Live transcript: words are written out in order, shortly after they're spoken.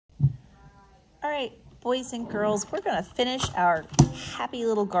All right, boys and girls, we're gonna finish our happy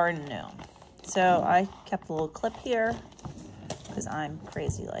little garden gnome. So I kept a little clip here because I'm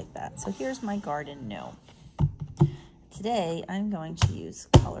crazy like that. So here's my garden gnome. Today, I'm going to use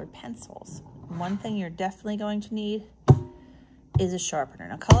colored pencils. One thing you're definitely going to need is a sharpener.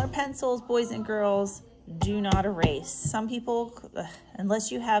 Now, colored pencils, boys and girls, do not erase. Some people,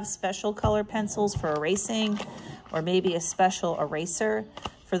 unless you have special colored pencils for erasing or maybe a special eraser,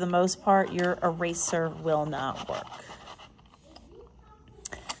 for the most part, your eraser will not work.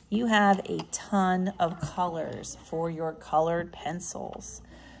 You have a ton of colors for your colored pencils.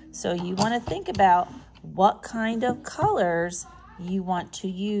 So you want to think about what kind of colors you want to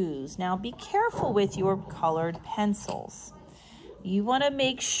use. Now be careful with your colored pencils. You want to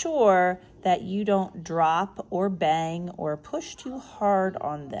make sure that you don't drop or bang or push too hard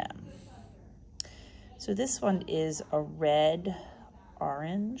on them. So this one is a red-orange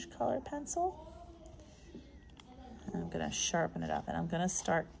colored pencil. I'm going to sharpen it up and I'm going to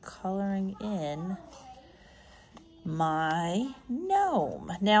start coloring in my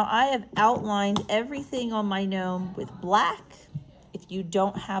gnome. Now I have outlined everything on my gnome with black. If you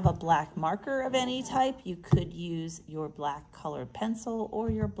don't have a black marker of any type, you could use your black colored pencil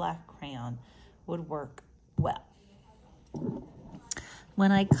or your black crayon would work well.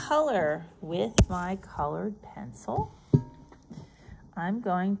 When I color with my colored pencil, I'm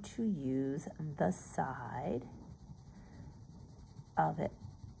going to use the side of it.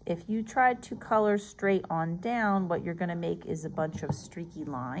 If you tried to color straight on down, what you're going to make is a bunch of streaky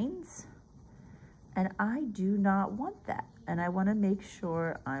lines. And I do not want that. And I want to make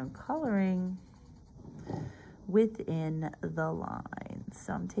sure I'm coloring within the line.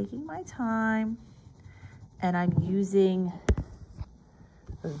 So I'm taking my time and I'm using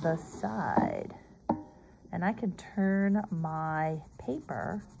the side. And I can turn my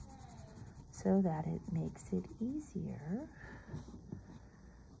paper so that it makes it easier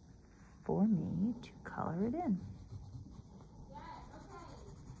for me to color it in.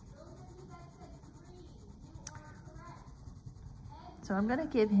 So I'm going to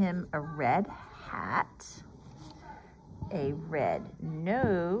give him a red hat, a red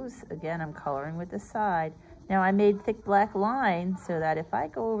nose. Again, I'm coloring with the side. Now I made thick black lines so that if I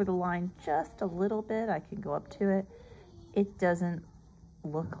go over the line just a little bit, I can go up to it. It doesn't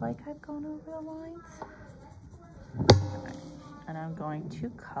look like I've gone over the lines. And I'm going to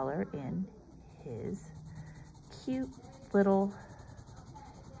color in his cute little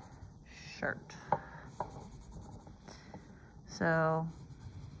shirt. So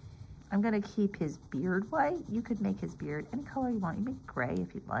I'm going to keep his beard white. You could make his beard any color you want. You make gray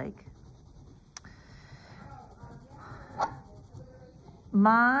if you'd like.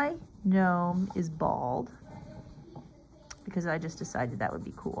 My gnome is bald because I just decided that would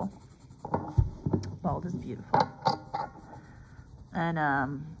be cool. Bald is beautiful.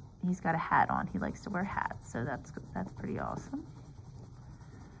 And he's got a hat on. He likes to wear hats, so that's pretty awesome.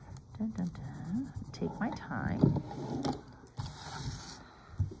 Dun, dun, dun. Take my time.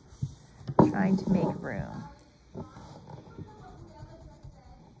 Trying to make room.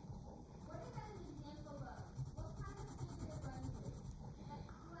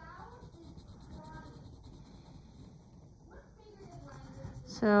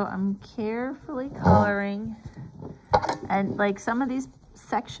 So I'm carefully coloring, and like some of these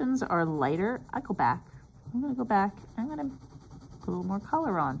sections are lighter. I go back. I'm gonna go back. I'm gonna put a little more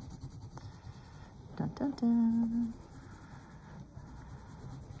color on. Dun, dun, dun.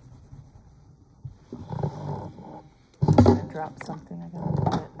 I'm gonna drop something.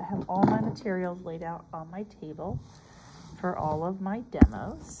 I have all my materials laid out on my table for all of my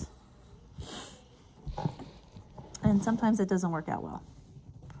demos. And sometimes it doesn't work out well.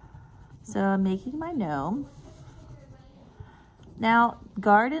 So I'm making my gnome. Now,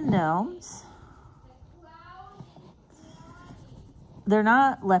 garden gnomes, they're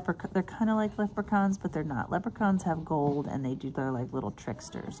not leprechauns. They're kind of like leprechauns, but they're not. Leprechauns have gold and they're like little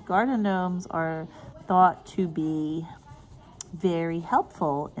tricksters. Garden gnomes are thought to be very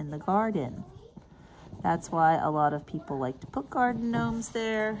helpful in the garden. That's why a lot of people like to put garden gnomes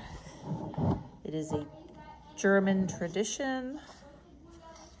there. It is a German tradition,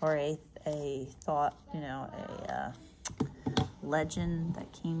 or a thought, a legend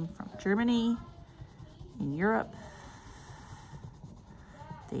that came from Germany. In Europe,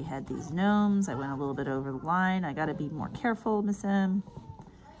 they had these gnomes. I went a little bit over the line. I got to be more careful, Miss M.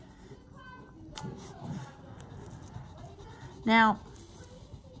 Now,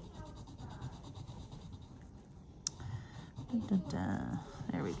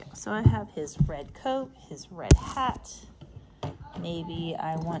 there we go. So I have his red coat, his red hat, Maybe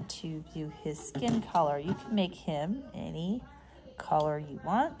I want to do his skin color. You can make him any color you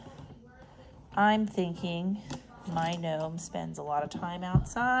want. I'm thinking my gnome spends a lot of time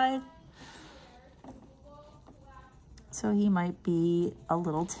outside, so he might be a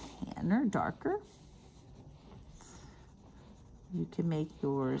little tanner, darker. You can make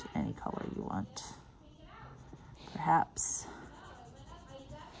yours any color you want. Perhaps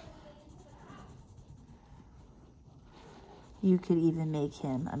you could even make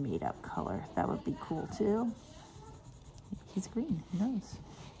him a made-up color. That would be cool too. He's green, who knows?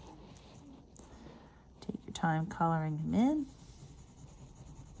 Take your time coloring him in.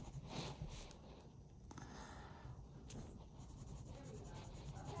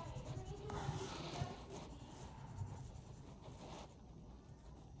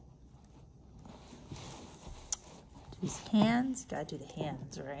 Do his hands, you gotta do the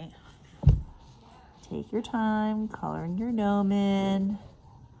hands, right? Take your time coloring your gnome in.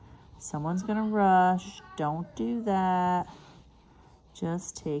 Someone's gonna rush, don't do that.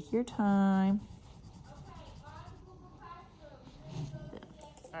 Just take your time.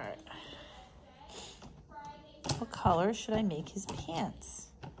 All right. What color should I make his pants?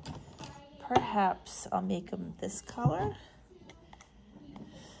 Perhaps I'll make him this color.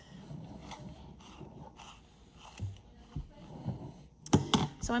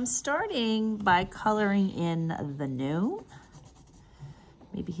 So I'm starting by coloring in the gnome.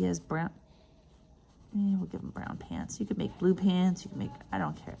 Maybe he has brown. We'll give him brown pants. You could make blue pants. You can make, I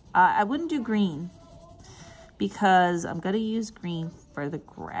don't care. I wouldn't do green because I'm going to use green for the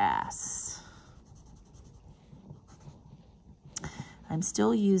grass. I'm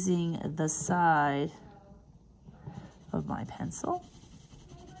still using the side of my pencil.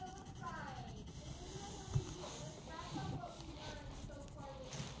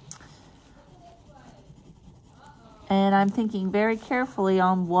 And I'm thinking very carefully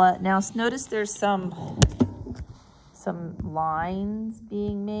on what, now notice there's some lines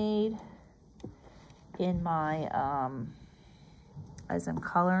being made in my, as I'm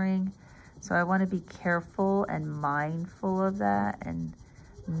coloring. So I want to be careful and mindful of that and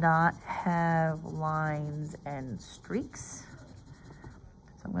not have lines and streaks.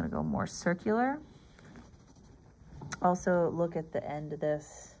 So I'm going to go more circular. Also, look at the end of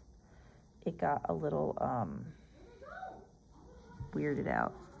this. It got a little weirded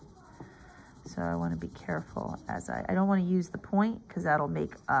out. So I want to be careful as I don't want to use the point because that'll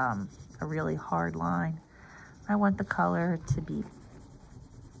make a really hard line. I want the color to be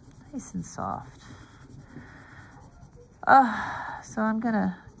nice and soft. So I'm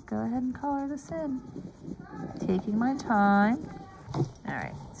gonna go ahead and color this in, taking my time. All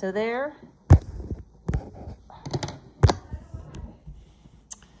right, so there.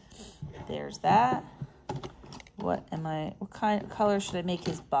 There's that. What kind of color should I make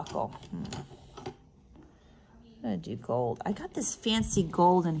his buckle? I'm gonna do gold. I got this fancy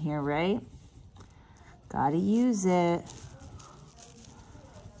gold in here, right? Gotta use it.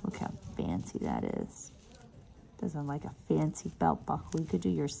 Look how fancy that is. Doesn't like a fancy belt buckle. You could do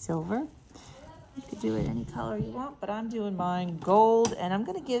your silver. You could do it any color you want, but I'm doing mine gold, and I'm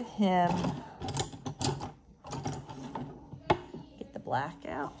gonna give him, get the black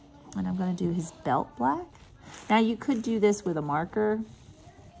out, and I'm gonna do his belt black. Now you could do this with a marker.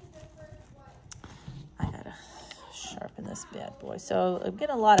 I gotta sharpen this bad boy. So I'm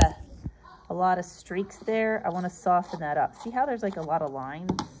getting a lot of streaks there. I want to soften that up. See how there's like a lot of lines?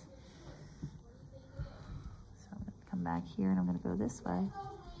 So I'm gonna come back here and I'm gonna go this way.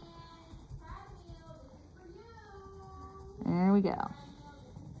 There we go.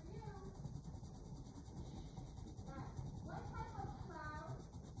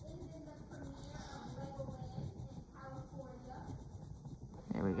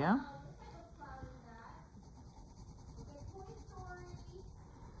 There we go.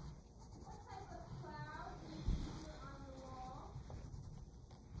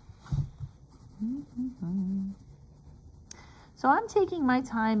 So I'm taking my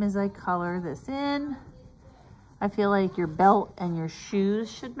time as I color this in. I feel like your belt and your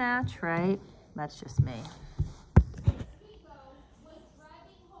shoes should match, right? That's just me.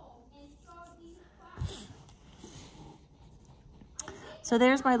 So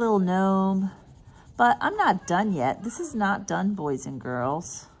there's my little gnome, but I'm not done yet. This is not done, boys and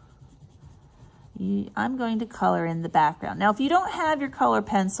girls. I'm going to color in the background. Now, if you don't have your color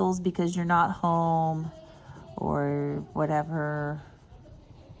pencils because you're not home or whatever,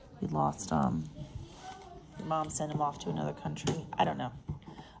 you lost them. Your mom sent them off to another country. I don't know.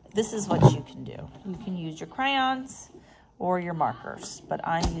 This is what you can do. You can use your crayons or your markers, but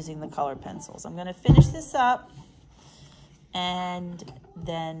I'm using the color pencils. I'm going to finish this up. And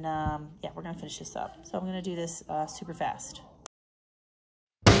then, yeah, we're gonna finish this up. So I'm gonna do this super fast.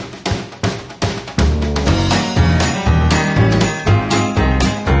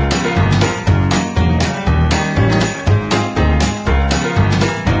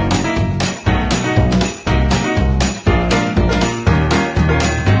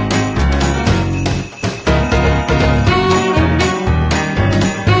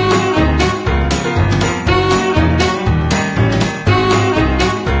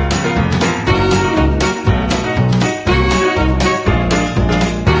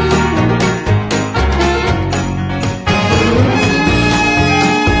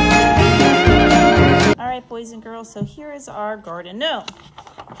 Boys and girls, so here is our garden gnome.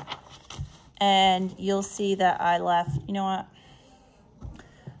 And you'll see that I left, you know what?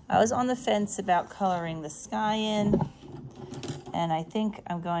 I was on the fence about coloring the sky in, and I think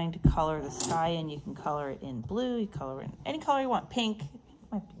I'm going to color the sky in. You can color it in blue, you color it in any color you want. Pink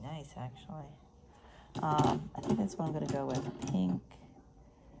might be nice, actually. I think that's what I'm going to go with, pink.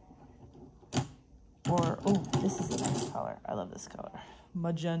 Or, oh, this is a nice color. I love this color.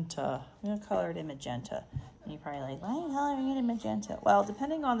 Magenta. I'm going to color it in magenta. And you're probably like, why are you coloring it in magenta? Well,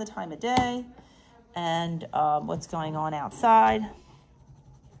 depending on the time of day and what's going on outside,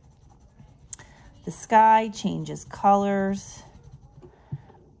 the sky changes colors.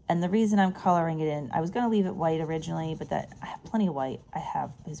 And the reason I'm coloring it in, I was going to leave it white originally, but I have plenty of white. I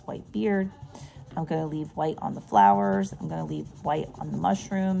have his white beard. I'm going to leave white on the flowers. I'm going to leave white on the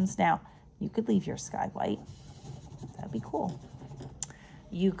mushrooms. Now, you could leave your sky white. That'd be cool.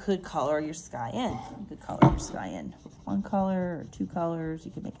 You could color your sky in. You could color your sky in with one color or two colors.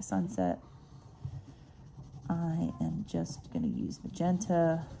 You could make a sunset. I am just going to use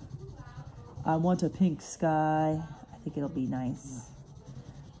magenta. I want a pink sky. I think it'll be nice.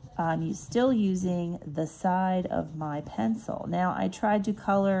 I'm still using the side of my pencil. Now, I tried to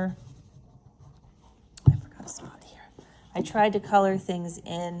color... I forgot a spot here. I tried to color things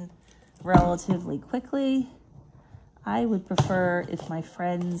in relatively quickly. I would prefer if my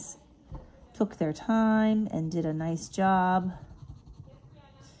friends took their time and did a nice job.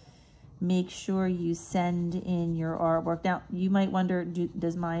 Make sure you send in your artwork. Now, you might wonder,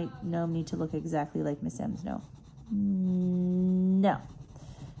 does my gnome need to look exactly like Miss M's gnome? No.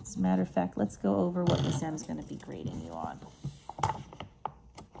 As a matter of fact, let's go over what Miss M's going to be grading you on.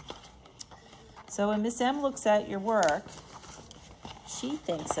 So when Miss M looks at your work, she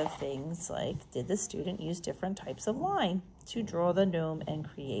thinks of things like, did the student use different types of line to draw the gnome and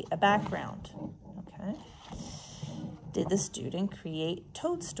create a background? Okay. Did the student create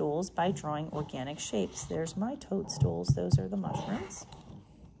toadstools by drawing organic shapes? There's my toadstools. Those are the mushrooms.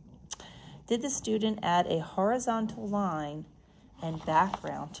 Did the student add a horizontal line and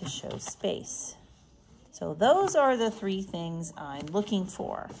background to show space? So those are the three things I'm looking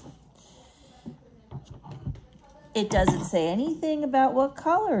for. It doesn't say anything about what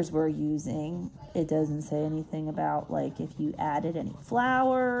colors we're using. It doesn't say anything about, like, if you added any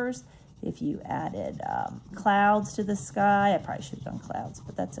flowers, if you added clouds to the sky. I probably should have done clouds,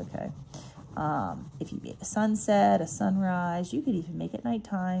 but that's okay. If you made a sunset, a sunrise, you could even make it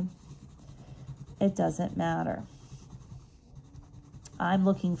nighttime. It doesn't matter. I'm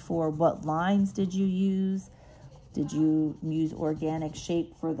looking for what lines did you use? Did you use organic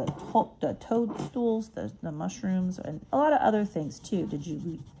shape for the toadstools, the mushrooms, and a lot of other things too? Did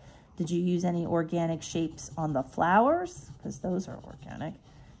you use any organic shapes on the flowers? Because those are organic.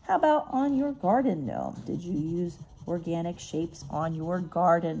 How about on your garden gnome? Did you use organic shapes on your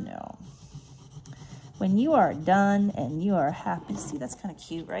garden gnome? When you are done and you are happy, see, that's kind of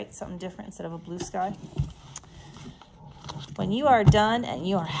cute, right? Something different instead of a blue sky. When you are done and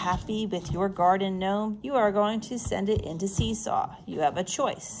you are happy with your garden gnome, you are going to send it into Seesaw. You have a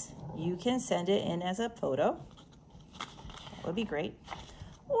choice. You can send it in as a photo. That would be great.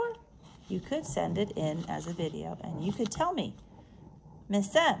 Or you could send it in as a video and you could tell me,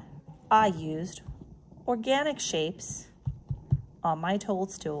 Miss M, I used organic shapes on my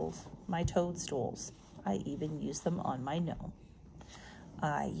toadstools. I even used them on my gnome.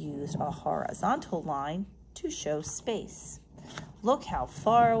 I used a horizontal line to show space. Look how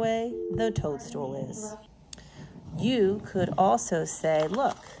far away the toadstool is. You could also say,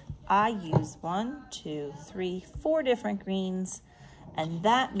 look, I use 1, 2, 3, 4 different greens, and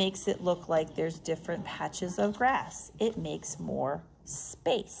that makes it look like there's different patches of grass. It makes more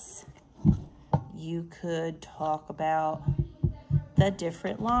space. You could talk about the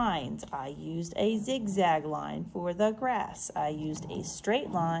different lines. I used a zigzag line for the grass. I used a straight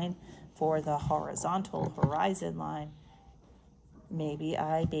line for the horizontal horizon line. Maybe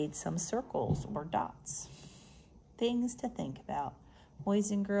I made some circles or dots. things to think about.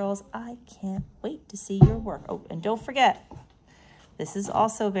 Boys and girls, I can't wait to see your work. Oh, and don't forget, this is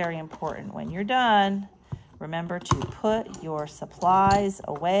also very important. When you're done, remember to put your supplies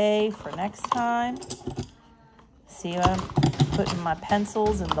away for next time. See, I'm putting my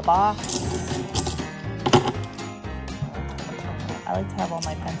pencils in the box. I like to have all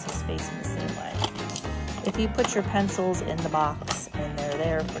my pencils facing the same way. If you put your pencils in the box and they're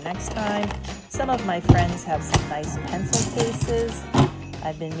there for next time, some of my friends have some nice pencil cases.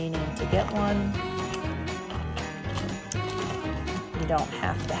 I've been meaning to get one. You don't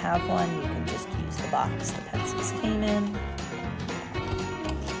have to have one. You can just use the box the pencils came in.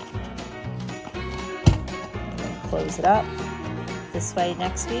 And then close it up. This way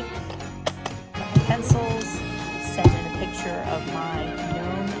next week, pencils, send in a picture of my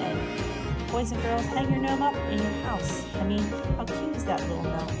gnome, and boys and girls, hang your gnome up in your house. I mean, how cute is that little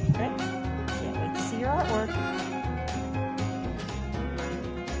gnome, right? Can't wait to see your artwork.